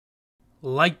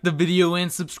Like the video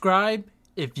and subscribe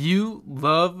if you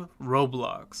love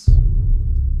Roblox.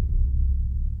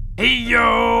 Hey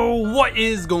yo, what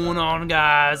is going on,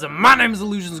 guys? My name is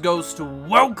Illusions Ghost.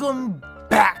 Welcome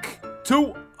back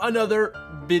to another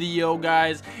video,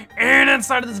 guys. And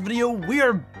inside of this video, we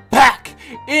are back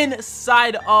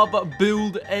inside of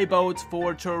Build a Boat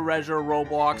for Treasure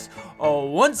Roblox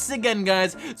once again,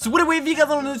 guys. So anyway, if you guys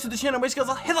are new to the channel, make sure you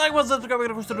guys hit the like button, subscribe,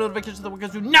 and push the notifications so that we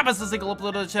guys do not miss a single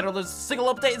upload of the channel. There's a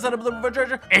single update inside of Build a Boat for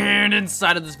Treasure. And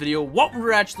inside of this video, what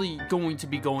we're actually going to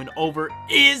be going over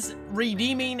is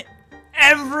redeeming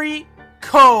every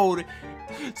code.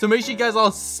 So make sure you guys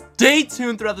all stay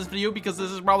tuned throughout this video because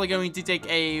this is probably going to take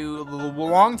a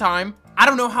long time. I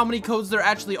don't know how many codes there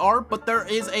actually are, but there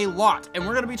is a lot, and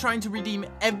we're going to be trying to redeem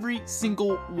every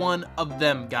single one of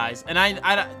them, guys. And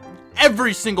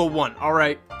every single one,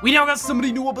 alright? We now got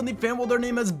somebody new up in the family. Their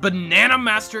name is Banana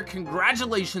Master.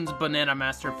 Congratulations, Banana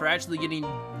Master, for actually getting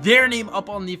their name up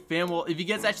on the family. If you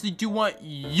guys actually do want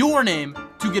your name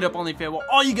to get up on the family,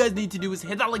 all you guys need to do is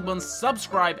hit that like button,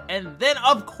 subscribe, and then,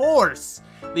 of course,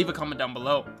 leave a comment down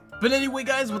below. But anyway,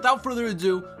 guys, without further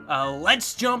ado,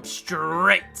 let's jump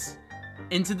straight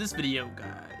into this video,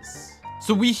 guys.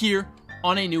 So we here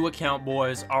on a new account,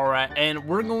 boys, alright, and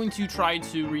we're going to try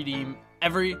to redeem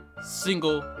every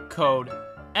single code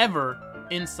ever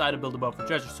inside of Build a Boat for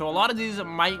Treasure. So a lot of these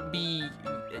might be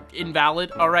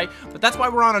invalid, alright, but that's why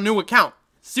we're on a new account.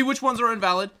 See which ones are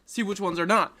invalid, see which ones are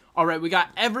not. Alright, we got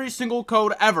every single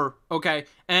code ever, okay,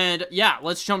 and yeah,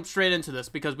 let's jump straight into this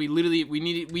because we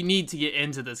need to get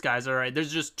into this, guys. Alright,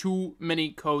 there's just too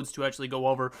many codes to actually go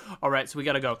over. Alright, so we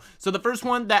gotta go. So the first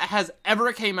one that has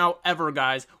ever came out ever,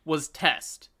 guys, was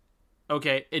Test.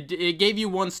 Okay, it gave you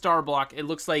 1 star block. It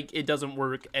looks like it doesn't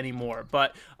work anymore,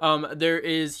 but there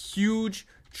is huge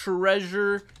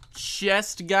treasure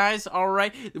chest, guys.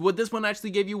 Alright, what this one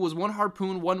actually gave you was 1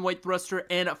 harpoon, 1 white thruster,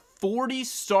 and 40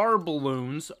 star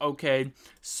balloons. Okay,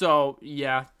 so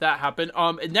yeah, that happened.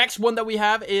 Next one that we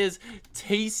have is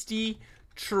Tasty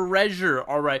Treasure.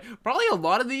 Alright, probably a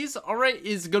lot of these, alright,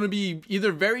 is gonna be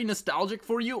either very nostalgic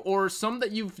for you or some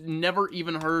that you've never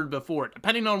even heard before,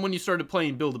 depending on when you started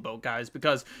playing Build a Boat, guys,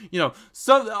 because, you know,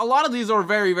 a lot of these are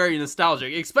very, very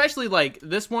nostalgic, especially like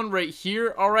this one right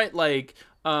here. Alright, like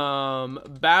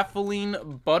baffling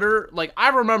butter. Like, I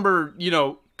remember, you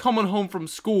know, coming home from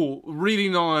school,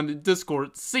 reading on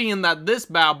Discord, seeing that this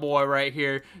bad boy right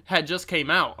here had just came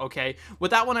out, okay?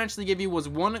 What that one actually gave you was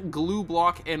 1 glue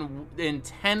block and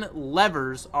 10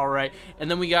 levers, alright? And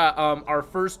then we got our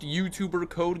first YouTuber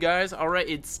code, guys, alright?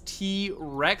 It's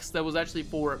T-Rex. That was actually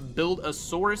for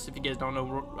Build-A-Saurus. If you guys don't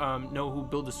know who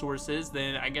Build-A-Saurus is,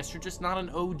 then I guess you're just not an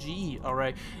OG,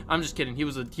 alright? I'm just kidding. He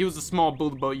was a small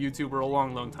Build-A-Boat YouTuber a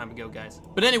long time ago, guys.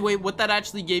 But anyway, what that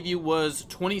actually gave you was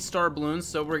 20 star balloons,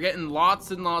 so we're getting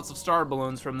lots and lots of star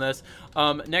balloons from this.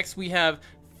 Next we have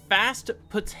Fast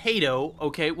Potato.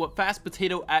 Okay, what Fast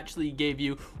Potato actually gave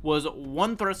you was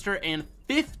 1 thruster and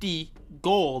 50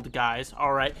 gold, guys.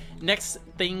 Alright, next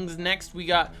we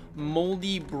got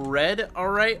Moldy Bread.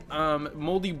 Alright,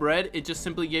 Moldy Bread, it just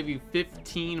simply gave you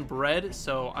 15 bread,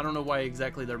 so I don't know why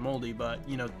exactly they're moldy, but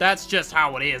you know, that's just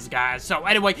how it is, guys. So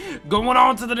anyway, going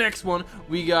on to the next one,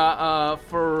 we got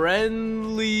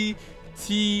Friendly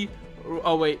Tea.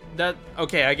 Oh wait,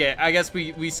 okay, I guess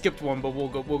we skipped one, but we'll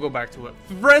go back to it.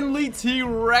 Friendly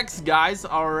T-Rex, guys.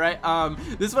 Alright,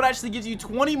 this one actually gives you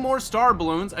 20 more star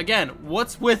balloons. Again,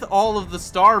 what's with all of the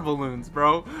star balloons,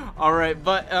 bro? Alright,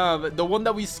 but the one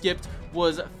that we skipped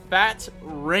was Fat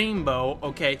Rainbow,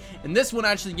 okay, and this one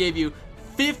actually gave you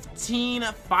 15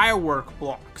 firework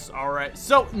blocks. Alright,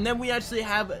 so and then we actually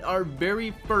have our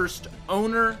very first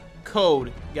owner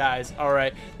code, guys.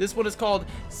 Alright, this one is called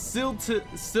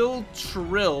Siltrill.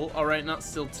 Alright, not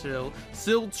Siltrill,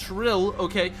 Siltrill.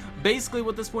 Okay, basically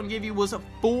what this one gave you was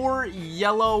 4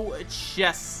 yellow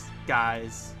chests,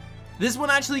 guys. This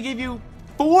one actually gave you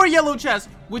 4 yellow chests,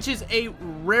 which is a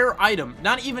rare item.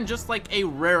 Not even just like a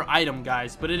rare item,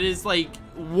 guys, but it is like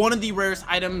one of the rarest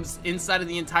items inside of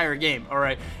the entire game.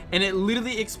 Alright, and it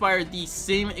literally expired the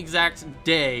same exact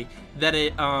day that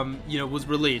it you know, was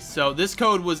released. So this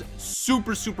code was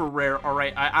super rare.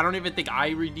 Alright, I don't even think I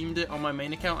redeemed it on my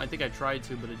main account. I think I tried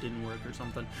to, but it didn't work or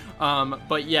something.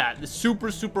 But yeah, the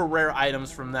super rare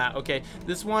items from that. Okay,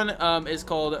 this one is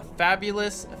called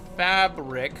Fabulous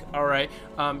Fabric. Alright,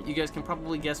 you guys can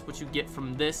probably guess what you get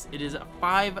from this. It is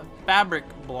 5 fabric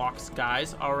blocks,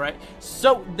 guys. Alright,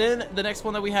 so then the next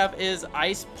one that we have is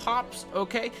Ice Pops.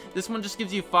 Okay, this one just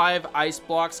gives you 5 ice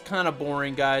blocks. Kind of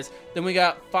boring, guys. Then we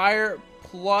got Fire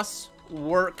Plus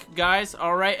work, guys.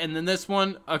 All right, and then this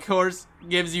one, of course,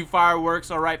 gives you fireworks.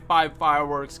 All right, 5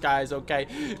 fireworks, guys. Okay,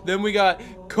 then we got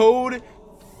code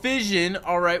fission.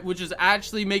 All right, which is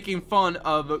actually making fun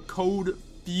of code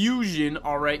Fusion.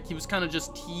 All right, he was kind of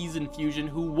just teasing Fusion,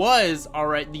 who was, all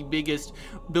right, the biggest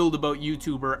build-a-boat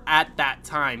YouTuber at that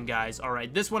time, guys. All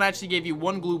right, this one actually gave you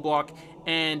 1 glue block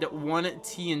and 1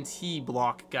 TNT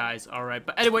block, guys. All right,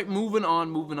 but anyway, moving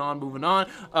on.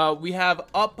 We have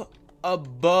up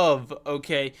above.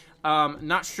 Okay,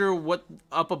 not sure what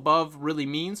up above really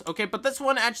means. Okay, but this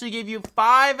one actually gave you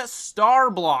 5 star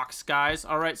blocks, guys.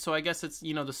 All right, so I guess it's,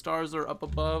 you know, the stars are up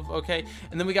above. Okay,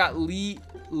 and then we got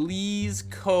Lee's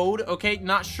code. Okay,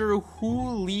 not sure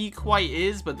who Lee quite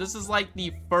is, but this is like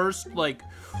the first like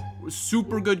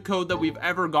super good code that we've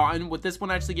ever gotten. What this one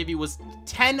actually gave you was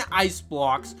 10 ice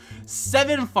blocks,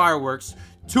 7 fireworks,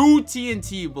 2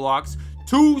 TNT blocks,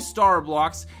 2 star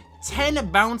blocks,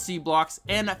 10 bouncy blocks,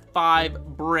 and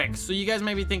 5 bricks. So you guys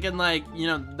may be thinking, like, you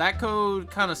know, that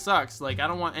code kind of sucks. Like, I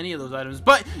don't want any of those items.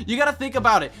 But you gotta think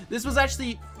about it. This was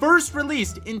actually first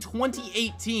released in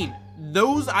 2018.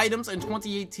 Those items in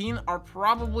 2018 are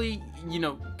probably, you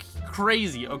know,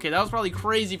 crazy. Okay, that was probably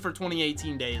crazy for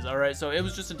 2018 days. All right, so it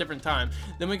was just a different time.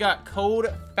 Then we got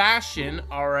code fashion.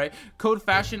 All right, code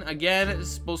fashion again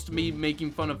is supposed to be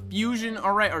making fun of Fusion.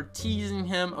 All right, or teasing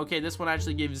him. Okay, this one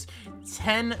actually gives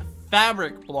 10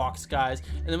 fabric blocks, guys.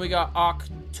 And then we got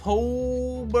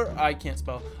October, I can't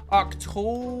spell,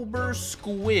 October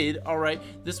squid. All right,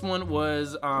 this one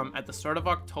was at the start of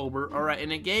October. All right,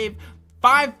 and it gave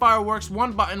 5 fireworks,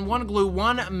 1 button, 1 glue,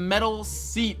 1 metal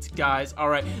seat, guys. All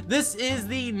right, this is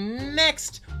the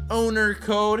next owner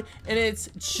code, and it's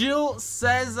chill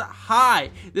says hi.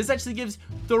 This actually gives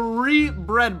 3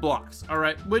 bread blocks. All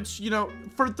right, which, you know,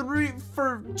 for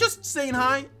just saying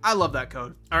hi, I love that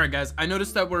code. All right, guys, I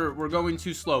noticed that we're going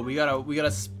too slow. We gotta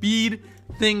speed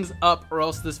things up, or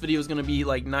else this video is gonna be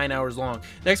like 9 hours long.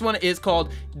 Next one is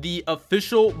called the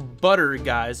official butter,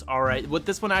 guys. All right, what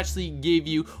this one actually gave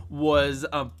you was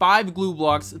 5 glue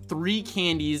blocks, 3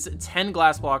 candies, 10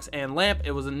 glass blocks, and lamp.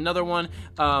 It was another one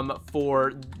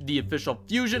for the official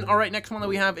fusion. All right, next one that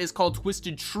we have is called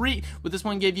twisted treat. What this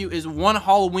one gave you is 1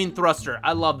 Halloween thruster.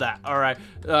 I love that. All right,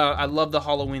 I love the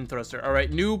Halloween thruster. All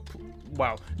right, new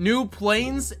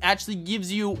planes actually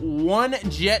gives you 1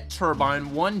 jet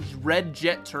turbine, 1 red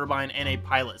jet turbine, and a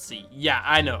pilot seat. Yeah,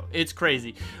 I know, it's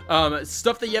crazy.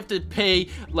 Stuff that you have to pay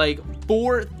like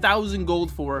 4,000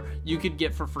 gold for, you could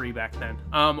get for free back then.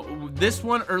 This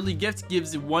one, early gift,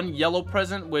 gives 1 yellow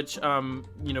present, which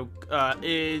you know,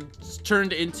 it's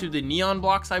turned into the neon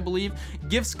blocks, I believe.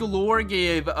 Gifts galore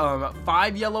gave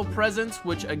 5 yellow presents,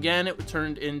 which again, it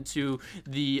turned into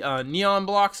the neon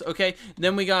blocks. Okay,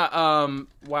 then we got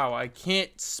wow, I can't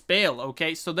spell.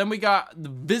 Okay, so then we got the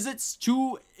visits,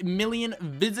 2 million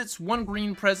visits, 1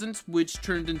 green present, which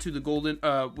turned into the golden,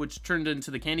 which turned into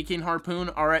the candy cane harpoon.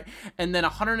 All right, and then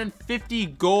 150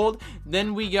 gold.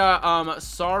 Then we got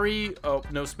sorry, oh,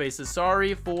 no spaces,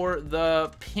 sorry for the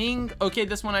ping. Okay,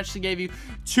 this one actually gave you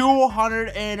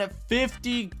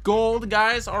 250 gold,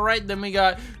 guys. All right, then we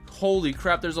got, holy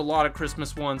crap, there's a lot of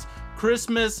Christmas ones.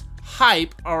 Christmas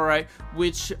hype, all right,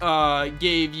 which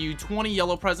gave you 20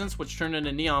 yellow presents, which turned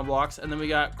into neon blocks. And then we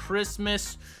got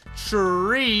Christmas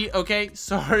tree. Okay,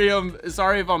 sorry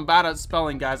if I'm bad at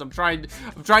spelling, guys. I'm trying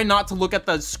not to look at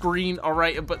the screen. All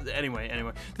right, but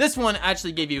anyway, this one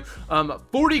actually gave you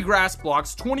 40 grass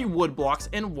blocks, 20 wood blocks,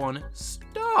 and 1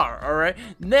 star. All right,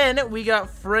 then we got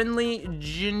friendly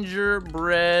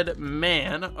gingerbread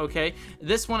man. Okay,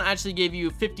 this one actually gave you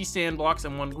 50 sand blocks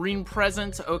and 1 green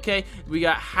present. Okay, we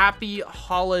got happy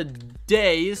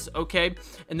holidays. Okay,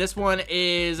 and this one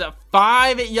is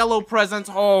 5 yellow presents.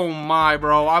 Oh my,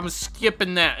 bro, I'm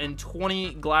skipping that, and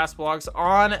 20 glass blocks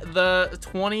on the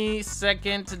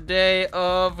 22nd day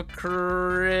of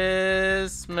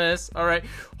Christmas. All right,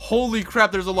 holy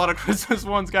crap, there's a lot of Christmas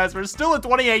ones, guys. We're still in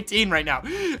 2018 right now.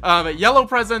 Yellow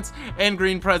presents and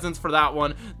green presents for that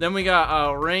one. Then we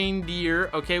got reindeer,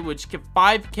 okay, which give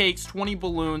 5 cakes, 20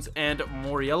 balloons, and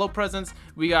more yellow presents.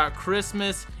 We got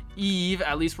Christmas Eve,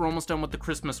 at least we're almost done with the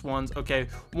Christmas ones. Okay,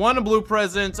 1 blue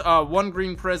present, 1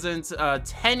 green present,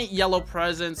 10 yellow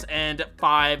presents, and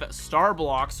 5 star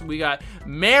blocks. We got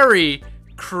Merry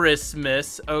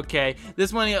Christmas. Okay,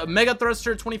 this one, mega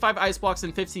thruster, 25 ice blocks,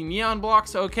 and 15 neon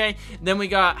blocks. Okay, then we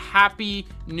got Happy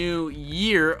New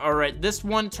Year. All right, this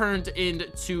one turned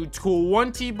into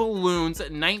 20 balloons,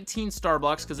 19 star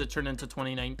blocks, because it turned into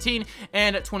 2019,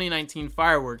 and 2019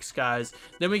 fireworks, guys.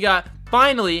 Then we got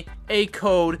finally a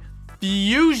code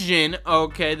Fusion.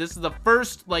 Okay, this is the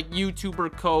first like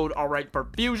YouTuber code, all right, for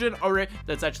Fusion. All right,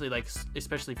 that's actually like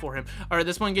especially for him. All right,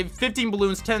 this one gave 15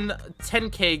 balloons, 10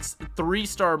 cakes, 3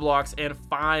 star blocks, and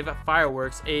 5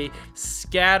 fireworks. A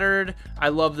scattered, I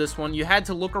love this one. You had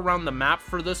to look around the map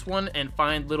for this one and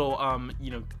find little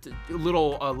you know,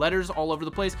 little letters all over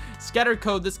the place. Scattered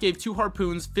code, this gave 2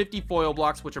 harpoons, 50 foil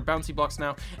blocks, which are bouncy blocks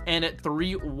now, and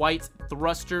 3 white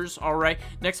thrusters. All right,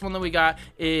 next one that we got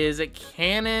is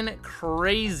Cannon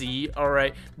Crazy. All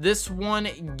right, this one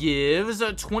gives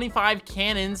 25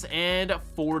 cannons and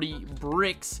 40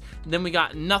 bricks. Then we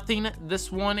got Nothing.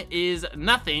 This one is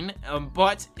nothing,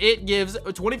 but it gives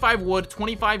 25 wood,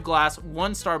 25 glass,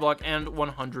 1 star block, and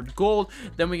 100 gold.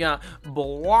 Then we got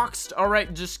Bloxed. All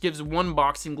right, just gives 1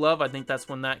 boxing glove. I think that's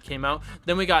when that came out.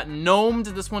 Then we got Gnomed.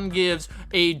 This one gives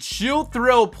a Chill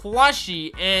Thrill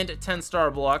plushie and 10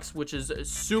 star blocks, which is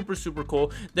super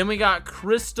cool. Then we got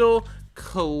Crystal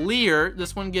Clear.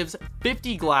 This one gives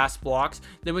 50 glass blocks.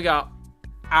 Then we got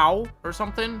Ow or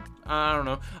something, I don't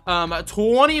know,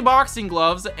 20 boxing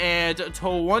gloves and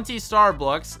 20 star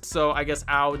blocks, so I guess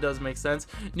Ow does make sense.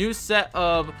 New set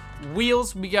of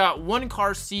wheels, we got 1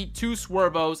 car seat, 2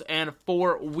 swervos, and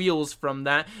 4 wheels from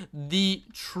that. The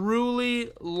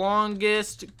truly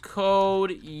longest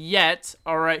code yet.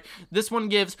 All right, this one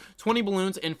gives 20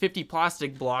 balloons and 50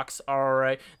 plastic blocks. All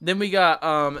right, then we got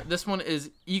this one is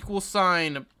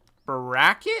 =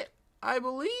 bracket, I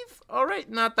believe. All right,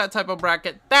 not that type of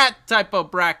bracket, that type of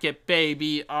bracket,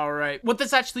 baby. All right, what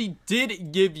this actually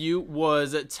did give you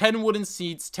was 10 wooden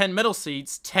seats, 10 metal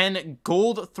seats, 10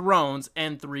 gold thrones,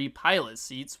 and 3 pilot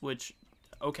seats, which,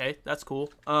 okay, that's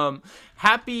cool.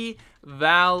 Happy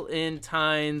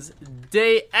Valentine's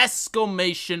Day,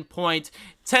 exclamation point,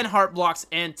 10 heart blocks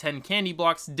and 10 candy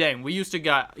blocks. Dang, we used to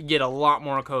get a lot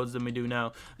more codes than we do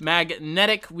now.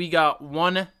 Magnetic, we got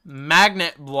 1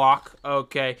 magnet block.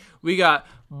 Okay, we got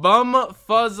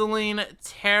Bum-fuzzling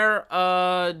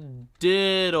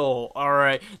Terradiddle. All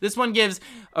right, this one gives,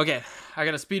 okay, I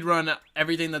gotta speed run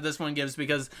everything that this one gives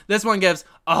because this one gives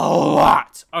a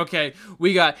lot. Okay,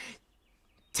 we got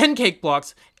 10 cake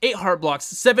blocks, 8 heart blocks,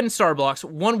 7 star blocks,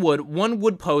 1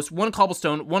 wood post, 1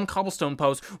 cobblestone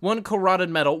post, 1 corroded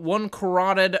metal, 1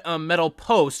 corroded metal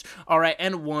post, all right,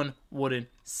 and 1 wooden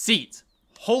seat.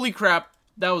 Holy crap,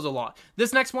 that was a lot.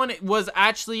 This next one was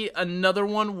actually another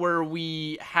one where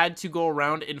we had to go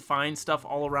around and find stuff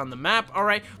all around the map, all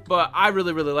right, but I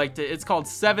really liked it. It's called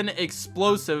 7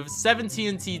 explosive, 7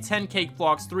 TNT, 10 cake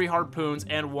blocks, 3 harpoons,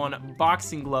 and 1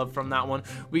 boxing glove from that one.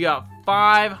 We got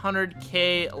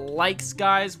 500k likes,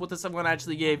 guys. What this one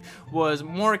actually gave was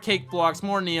more cake blocks,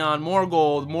 more neon, more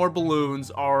gold, more balloons.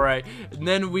 All right, and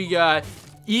then we got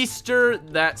Easter,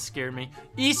 that scared me.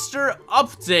 Easter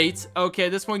update. Okay,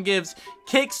 this one gives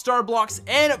cake, star blocks,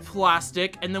 and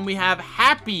plastic. And then we have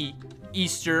Happy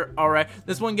Easter. All right,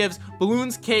 this one gives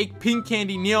balloons, cake, pink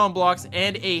candy, neon blocks,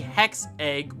 and a hex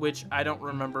egg, which I don't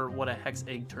remember what a hex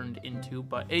egg turned into,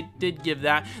 but it did give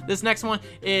that. This next one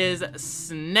is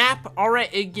Snap. All right,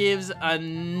 it gives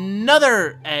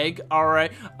another egg. All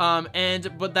right,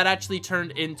 but that actually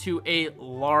turned into a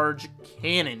large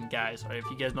cannon, guys. All right, if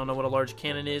you guys don't know what a large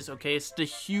cannon is, okay, it's the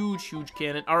huge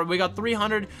cannon. All right, we got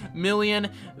 300 million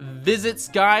visits,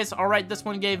 guys. All right, this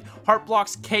one gave heart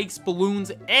blocks, cakes,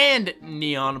 balloons, and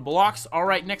neon blocks. All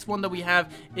right, next one that we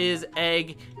have is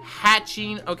egg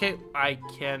hatching. Okay, I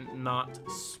cannot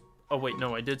oh wait,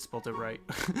 no, I did spell it right.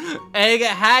 Egg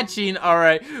hatching. All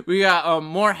right, we got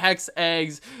more hex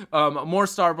eggs, more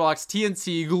star blocks,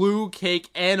 TNT, glue, cake,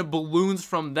 and balloons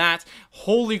from that.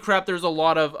 Holy crap, there's a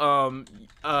lot of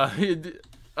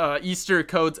Easter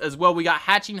codes as well. We got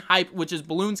hatching hype, which is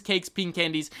balloons, cakes, pink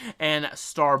candies, and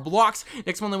star blocks.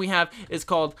 Next one that we have is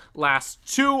called last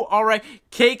 2. All right,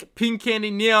 cake, pink candy,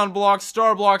 neon blocks,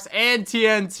 star blocks, and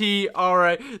TNT. All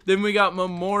right, then we got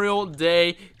Memorial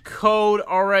Day code.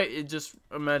 All right, just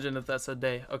imagine if that's a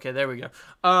day. Okay, there we go.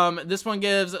 This one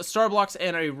gives star blocks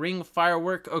and a ring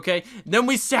firework. Okay, then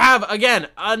we have again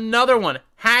another one,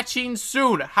 hatching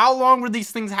soon. How long were these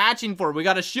things hatching for? We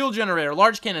got a shield generator,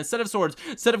 large cannon, set of swords,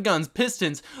 set of guns,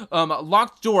 pistons,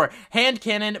 locked door, hand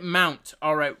cannon, mount.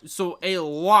 All right, so a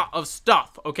lot of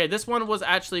stuff. Okay, this one was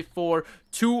actually for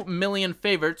 2 million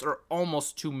favorites, or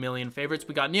almost 2 million favorites.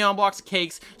 We got neon blocks,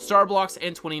 cakes, star blocks,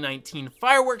 and 2019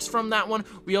 fireworks from that one.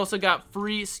 We also got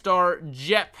free star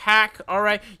jetpack. All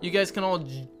right, you guys can all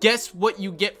guess what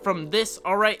you get from this.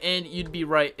 All right, and you'd be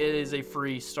right, it is a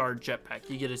free star jetpack.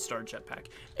 You get a star jetpack.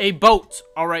 a boat.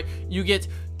 All right, you get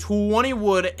 20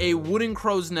 wood, a wooden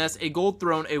crow's nest, a gold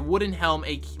throne, a wooden helm,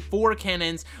 4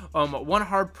 cannons, 1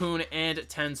 harpoon, and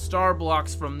 10 star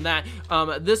blocks from that.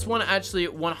 This one actually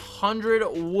 100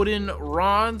 wooden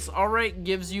rods, all right,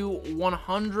 gives you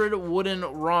 100 wooden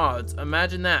rods.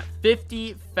 Imagine that.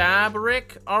 50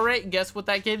 fabric, all right, guess what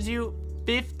that gives you?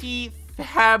 50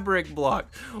 fabric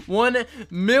block. 1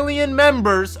 million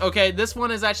members. Okay, this one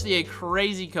is actually a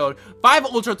crazy code. 5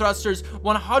 ultra thrusters,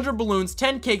 100 balloons,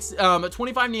 10 cakes,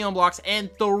 25 neon blocks, and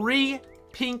 3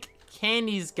 pink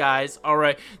candies, guys. All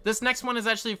right, this next one is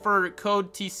actually for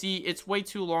code TC. It's way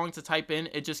too long to type in.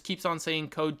 It just keeps on saying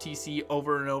code TC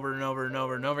over and over and over and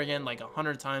over and over again, like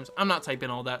 100 times. I'm not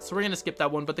typing all that, so we're gonna skip that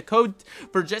one. But the code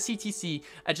for Jesse TC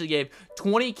actually gave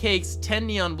 20 cakes, 10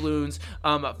 neon balloons,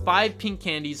 5 pink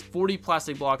candies, 40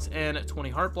 plastic blocks, and 20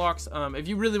 heart blocks. If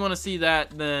you really want to see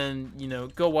that, then you know,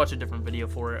 go watch a different video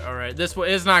for it. All right, this one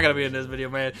is not gonna be in this video,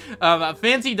 man.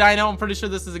 Fancy Dino, I'm pretty sure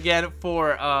this is again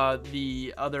for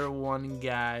the other one,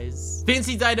 guys.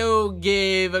 Fancy Dido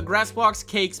gave grass blocks,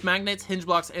 cakes, magnets, hinge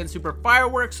blocks, and super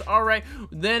fireworks. All right,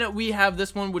 then we have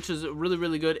this one, which is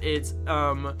really good. It's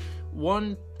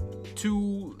 1,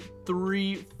 2,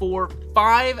 3, 4,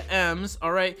 5 M's.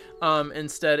 All right,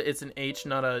 instead it's an H,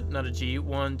 not a G.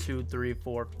 1, 2, 3,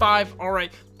 4, 5. All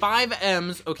right, 5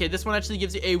 M's. Okay, this one actually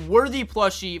gives you a worthy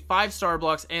plushie, 5 star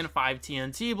blocks, and 5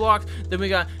 TNT blocks. Then we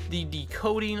got the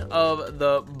decoding of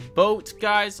the boat,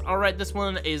 guys. All right, this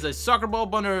one is a soccer ball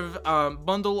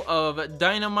bundle of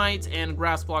dynamite and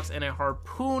grass blocks and a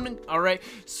harpoon. All right,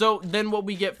 so then what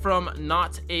we get from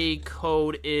not a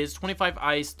code is 25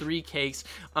 ice, 3 cakes,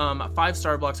 5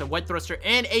 star blocks, a white thruster,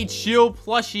 and a chill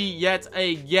plushie yet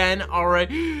again. All right,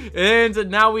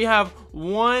 and now we have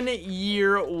 1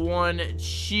 year, 1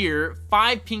 cheer,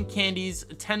 5 pink candies,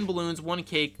 10 balloons, 1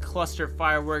 cake, cluster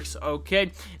fireworks.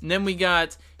 Okay, and then we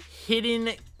got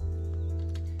hidden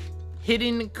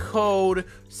code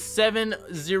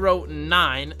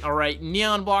 709. All right,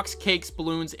 neon blocks, cakes,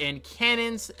 balloons, and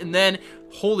cannons. And then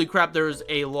holy crap, there's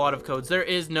a lot of codes. There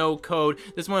is no code.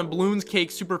 This one, balloons,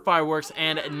 cakes, super fireworks,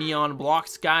 and neon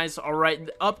blocks, guys. All right,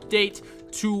 the update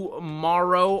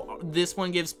tomorrow. This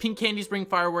one gives pink candies, bring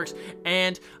fireworks,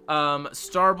 and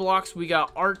star blocks. We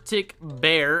got Arctic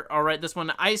Bear. All right, this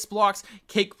one, ice blocks,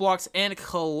 cake blocks, and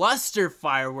cluster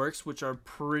fireworks, which are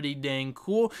pretty dang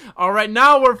cool. All right,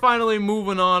 now we're finally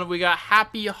moving on. We got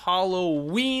Happy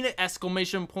Halloween,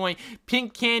 exclamation point,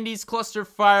 pink candies, cluster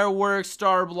fireworks,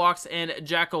 star blocks, and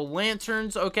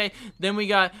jack-o'-lanterns. Okay, then we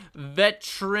got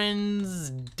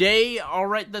Veterans Day. All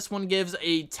right, this one gives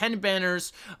a 10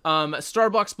 banners, star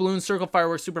blocks, balloons, circle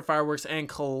fireworks, super fireworks, and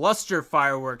cluster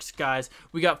fireworks, guys.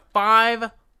 We got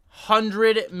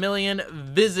 500 million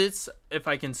visits, if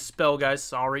I can spell, guys,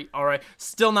 sorry. All right,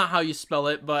 still not how you spell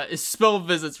it, but it's spelled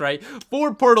visits right.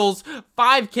 4 portals,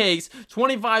 5 cakes,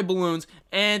 25 balloons,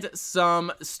 and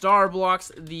some star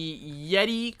blocks. The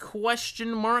Yeti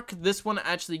question mark, this one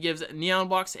actually gives neon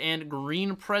blocks and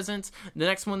green presents. The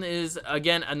next one is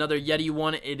again another Yeti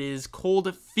one. It is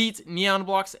cold feet, neon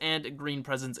blocks, and green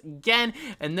presents again.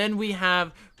 And then we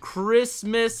have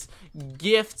Christmas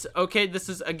gift. Okay, this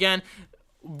is again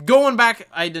going back,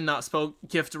 I did not spell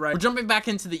gift right. We're jumping back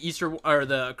into the Easter or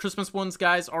the Christmas ones,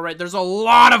 guys. All right, there's a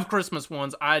lot of Christmas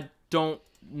ones. I don't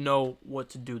know what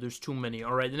to do. There's too many.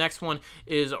 All right, the next one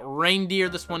is reindeer.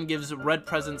 This one gives red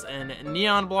presents and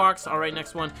neon blocks. All right,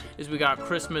 next one is we got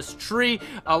Christmas tree.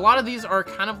 A lot of these are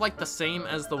kind of like the same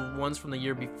as the ones from the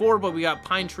year before, but we got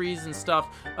pine trees and stuff.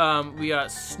 We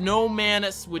got snowman,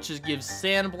 which gives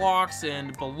sand blocks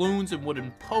and balloons and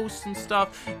wooden posts and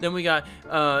stuff. Then we got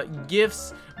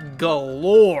gifts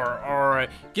galore. All right,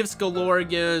 gifts galore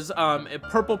gives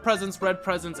purple presents, red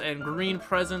presents, and green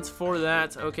presents for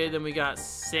that. Okay, then we got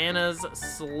Santa's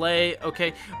sleigh.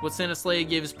 Okay, what Santa's sleigh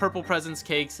gives purple presents,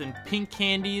 cakes, and pink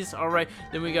candies. All right,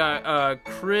 then we got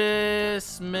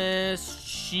Christmas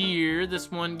cheer.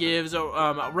 This one gives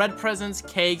red presents,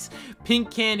 cakes,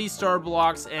 pink candy, star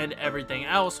blocks, and everything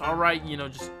else. All right, you know,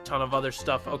 just a ton of other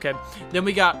stuff. Okay, then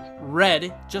we got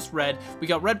red, just red. We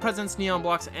got red presents, neon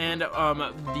blocks, and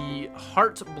the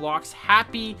heart blocks.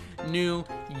 Happy New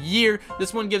Year.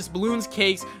 This one gives balloons,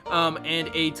 cakes, and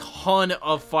a ton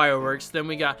of fireworks. Then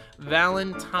we got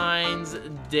Valentine's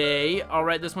Day. All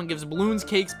right, this one gives balloons,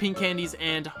 cakes, pink candies,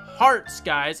 and hearts,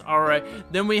 guys. All right,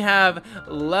 then we have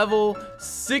level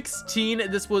 16.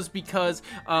 This was because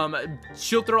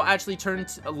Chill Thrill actually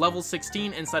turned level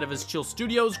 16 inside of his Chill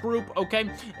Studios group, okay?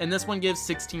 And this one gives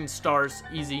 16 stars,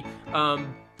 easy.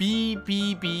 B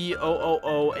B B O O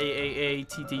O A A A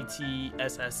T T T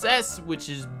S S S, which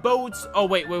is boats. Oh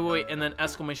wait, and then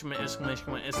exclamation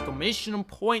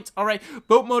point. All right,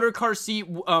 boat motor, car seat,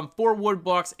 4 wood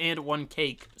blocks, and 1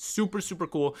 cake. Super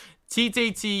cool. T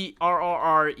T T R R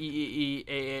R E E E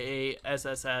A A A S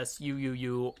S S U U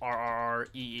U R R R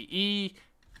E E E.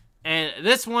 And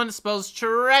this one spells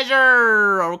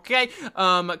treasure, okay?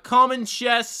 Common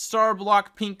chest, star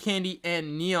block, pink candy,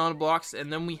 and neon blocks.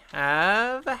 And then we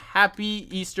have Happy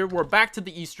Easter. We're back to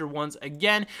the Easter ones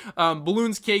again.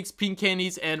 Balloons, cakes, pink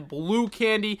candies, and blue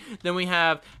candy. Then we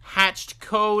have hatched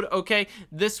code, okay?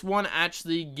 This one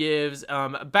actually gives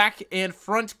back and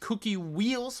front cookie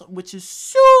wheels, which is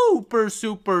super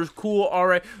cool. All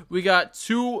right, we got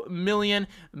 2 million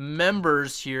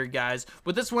members here, guys.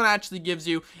 But this one actually gives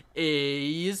you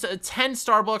is 10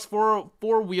 Starbucks,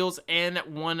 4 wheels, and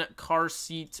 1 car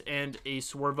seat and a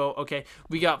Swervo. Okay,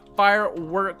 we got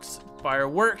fireworks.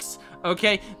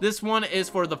 Okay, this one is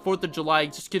for the 4th of July.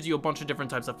 It just gives you a bunch of different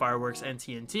types of fireworks and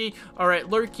TNT. All right,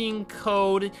 lurking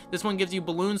code. This one gives you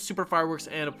balloons, super fireworks,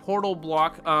 and a portal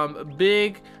block.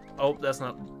 Big. Oh, that's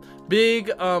not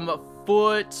big.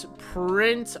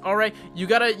 Footprint. All right, you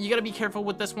gotta be careful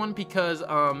with this one because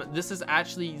this is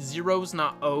actually zeros,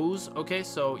 not O's. Okay,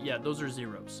 so yeah, those are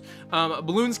zeros.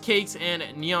 Balloons, cakes, and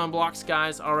neon blocks,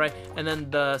 guys. All right, and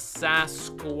then the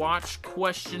Sasquatch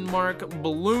question mark,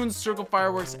 balloons, circle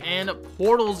fireworks, and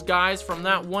portals, guys, from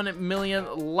that 1 million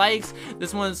likes.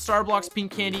 This one's star blocks,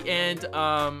 pink candy, and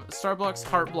star blocks,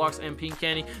 heart blocks, and pink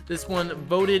candy. This one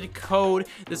voted code.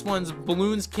 This one's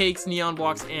balloons, cakes, neon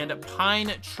blocks, and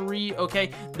pine tree.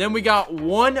 Okay, then we got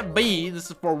 1B.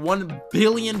 This is for 1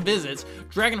 billion visits.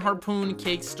 Dragon harpoon,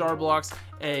 cake, star blocks,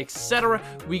 etc.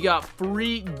 We got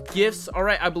free gifts. All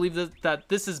right, I believe that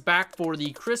this is back for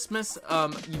the Christmas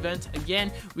event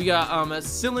again. We got a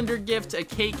cylinder gift, a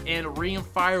cake, and ring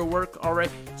firework. All right,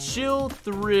 Chill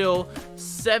Thrill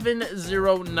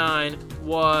 709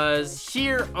 was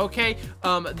here. Okay,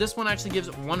 this one actually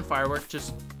gives 1 firework.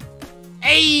 Just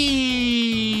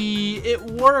hey, it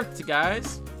worked,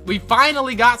 guys. We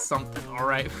finally got something. All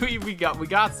right, we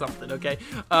got something. Okay,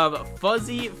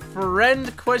 fuzzy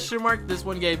friend question mark. This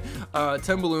one gave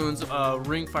 10 balloons,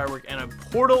 ring firework, and a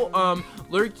portal.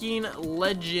 Lurking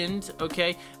legend.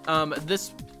 Okay,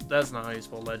 that's not how you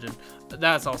spell legend.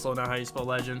 That's also not how you spell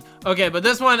legend. Okay, but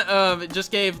this one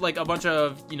just gave like a bunch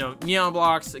of, you know, neon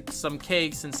blocks, some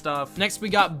cakes and stuff. Next we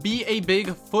got Be a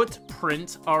Big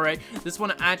Footprint. All right, this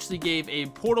one actually gave a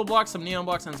portal block, some neon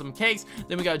blocks, and some cakes.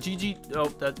 Then we got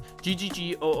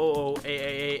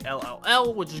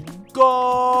GGGOOOAAALLL, which is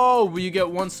go, where you get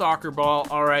 1 soccer ball.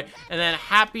 All right, and then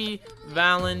Happy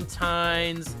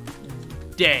Valentine's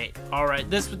Day. All right,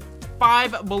 this was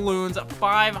 5 balloons,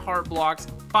 5 heart blocks,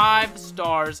 5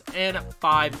 stars, and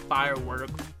 5 firework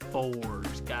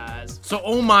fours, guys. So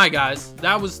oh my, guys,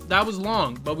 that was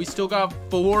long, but we still got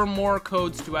 4 more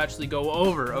codes to actually go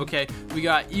over. Okay, we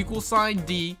got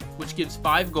 $D, which gives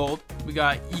 5 gold. We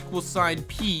got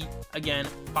 $P, again,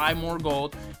 5 more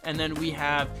gold. And then we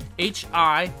have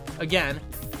HI, again,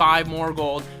 5 more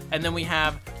gold. And then we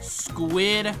have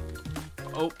Squid.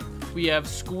 Oh, we have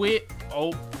Squid.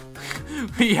 Oh,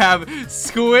 we have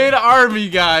Squid Army,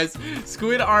 guys.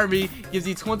 Squid Army gives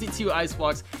you 22 ice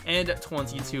blocks and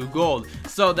 22 gold.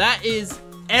 So that is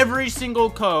every single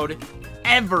code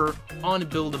ever on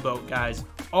Build-A-Boat, guys,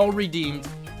 all redeemed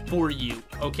for you.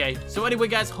 Okay, so anyway,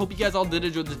 guys, hope you guys all did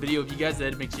enjoy this video. If you guys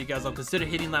did, make sure you guys all consider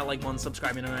hitting that like button,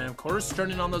 subscribing, and of course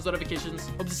turning on those notifications.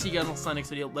 Hope to see you guys on the next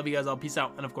video. Love you guys all. Peace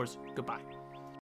out, and of course, goodbye.